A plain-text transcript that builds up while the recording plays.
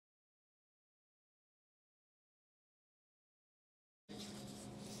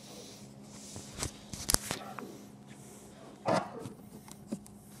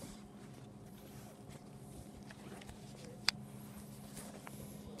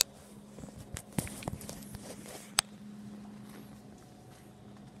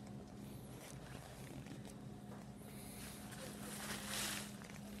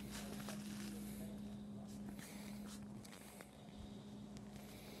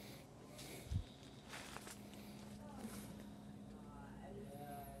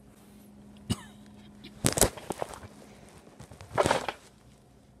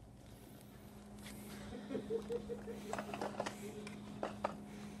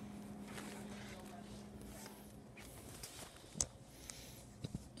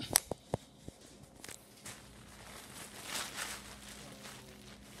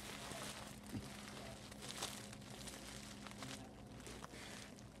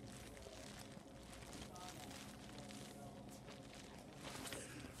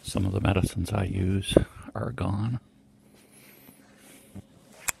Some of the medicines I use are gone.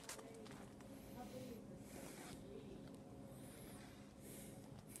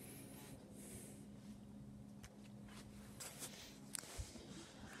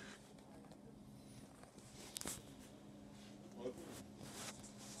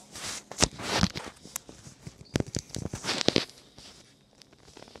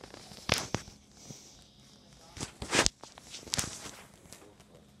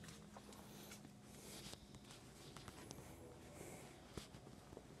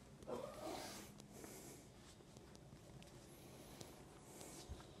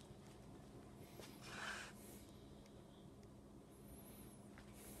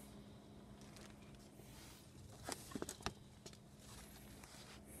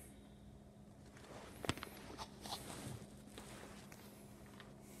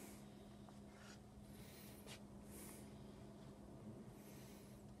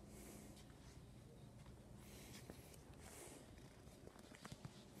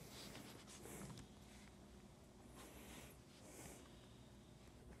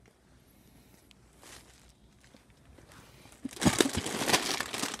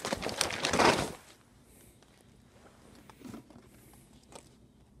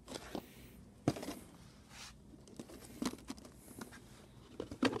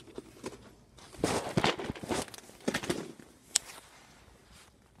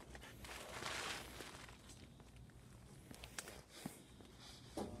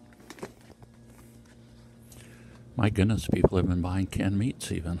 My goodness, people have been buying canned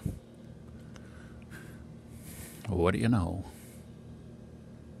meats even. What do you know?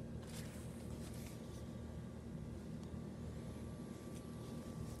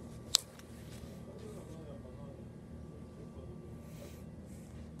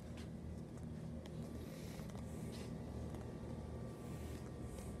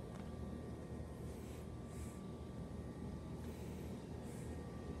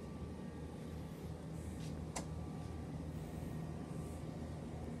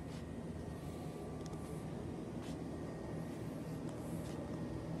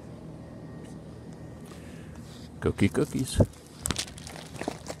 Cookies.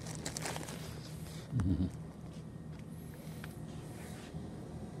 Mm-hmm.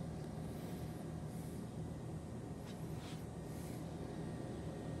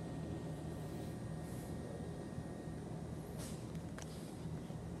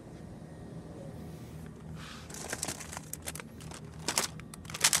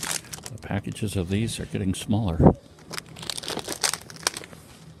 The packages of these are getting smaller.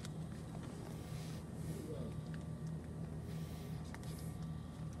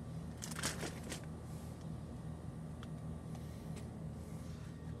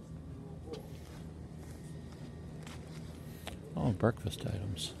 Oh, breakfast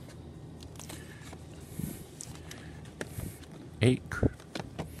items. 8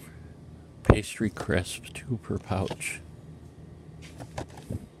 pastry crisps, 2 per pouch.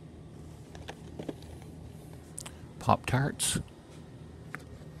 Pop-Tarts.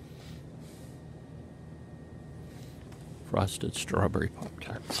 Frosted strawberry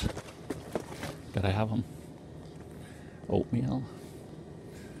Pop-Tarts. Gotta have them. Oatmeal.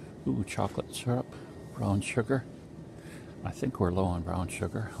 Ooh, chocolate syrup. Brown sugar. I think we're low on brown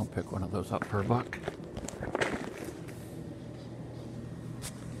sugar. I'll pick one of those up for $1.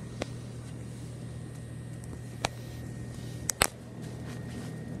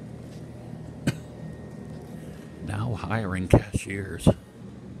 Now hiring cashiers.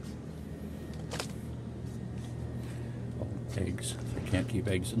 Oh, eggs. I can't keep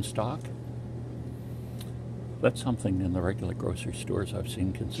eggs in stock. That's something in the regular grocery stores I've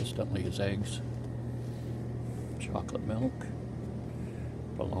seen consistently is eggs. Chocolate milk.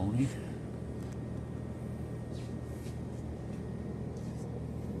 Bologna.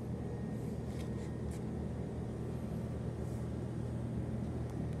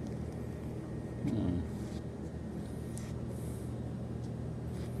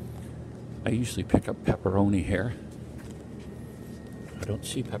 I usually pick up pepperoni here. I don't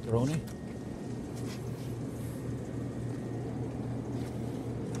see pepperoni.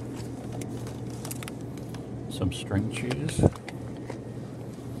 Some string cheese.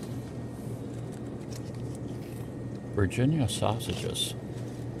 Virginia sausages.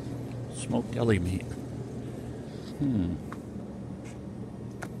 Smoked deli meat.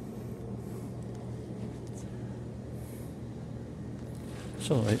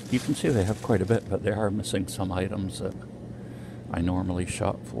 So you can see they have quite a bit, but they are missing some items that I normally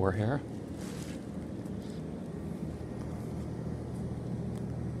shop for here.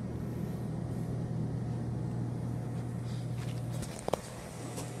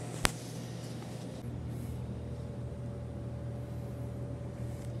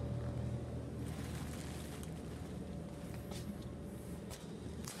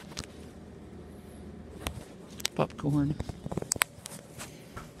 Popcorn,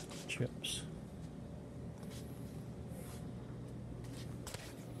 chips,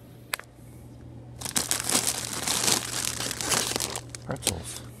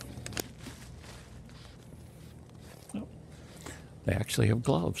 pretzels. Oh, they actually have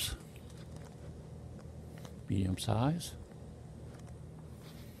gloves. Medium size.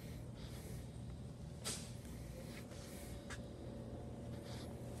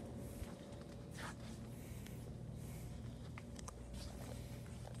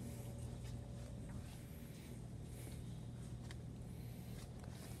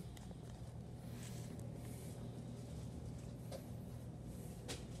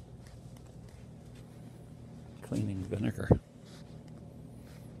 Cleaning vinegar.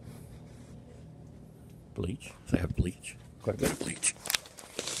 Bleach. They have bleach. Quite a bit of bleach.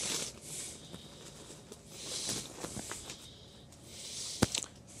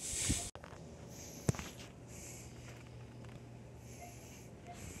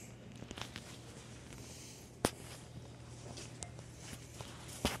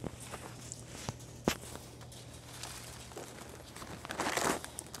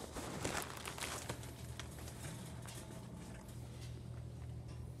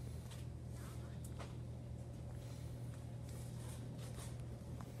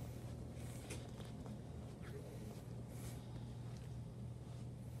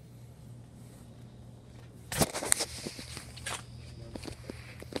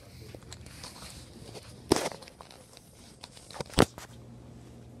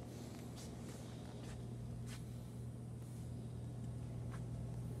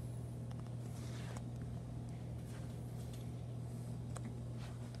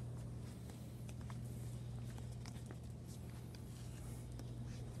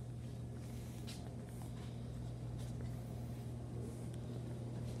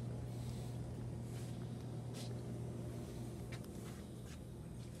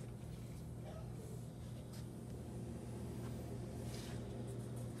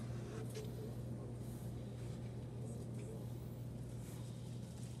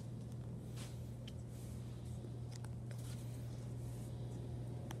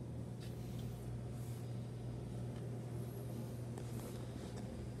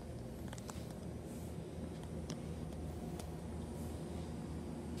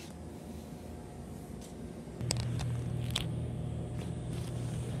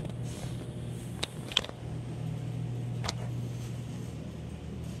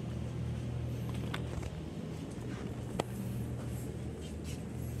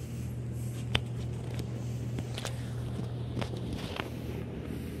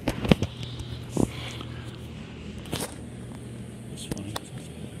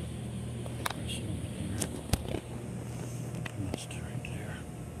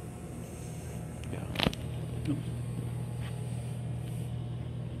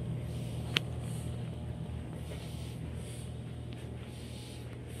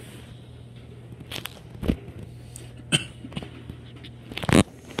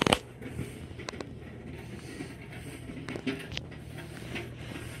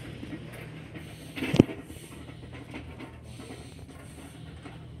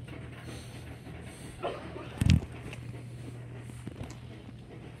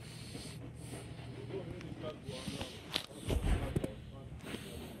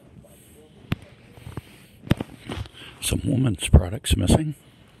 Some women's products missing.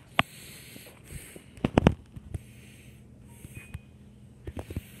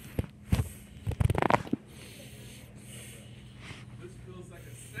 This feels like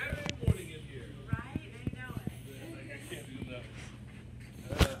a Saturday morning in here. Right? I know it. Like I can't do nothing.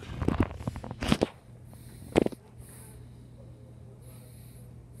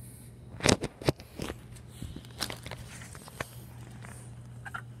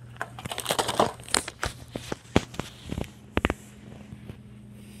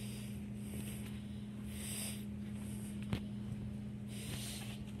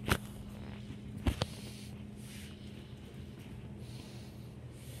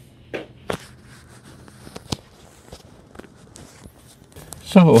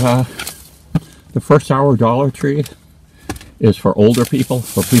 So, the first hour Dollar Tree is for older people,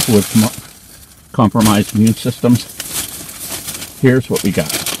 for people with compromised immune systems. Here's what we got.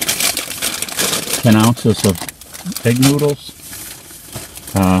 10 ounces of egg noodles.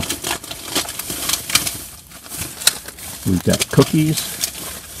 We've got cookies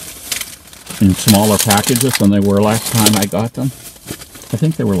in smaller packages than they were last time I got them. I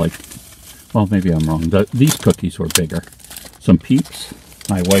think they were like, well, maybe I'm wrong. These cookies were bigger. Some Peeps.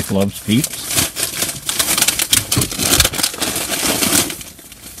 My wife loves Peeps.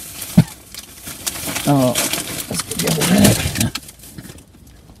 Oh, let's get the other bag.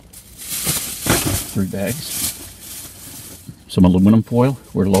 3 bags. Some aluminum foil.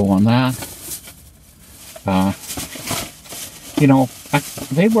 We're low on that. You know,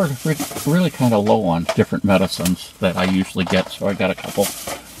 they were really kind of low on different medicines that I usually get, so I got a couple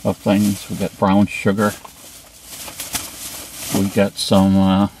of things. We got brown sugar. We got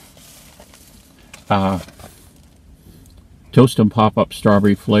some Toast and Pop-Up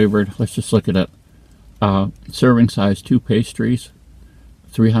strawberry flavored. Let's just look at it. Serving size 2 pastries,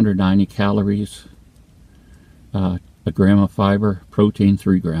 390 calories, a gram of fiber, protein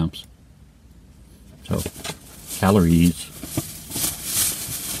 3 grams. So, calories.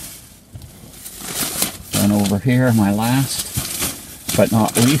 And over here, my last but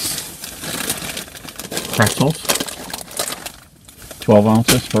not least, pretzels. 12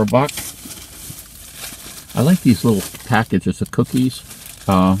 ounces for $1. I like these little packages of cookies.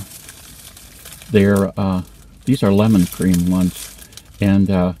 These are lemon cream ones, and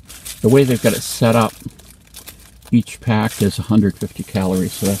the way they've got it set up, each pack is 150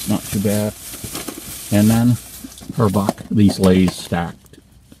 calories, so that's not too bad. And then for $1, these Lay's stacked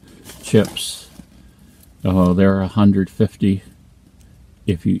chips. Oh, they're 150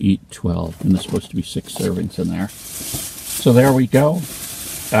 if you eat 12, and there's supposed to be 6 servings in there. So there we go.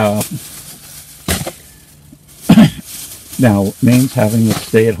 Now, Maine's having a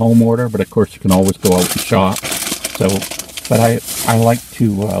stay-at-home order, but of course you can always go out and shop. So, but I like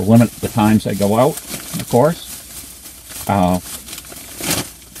to limit the times I go out, of course,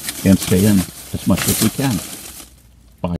 and stay in as much as we can.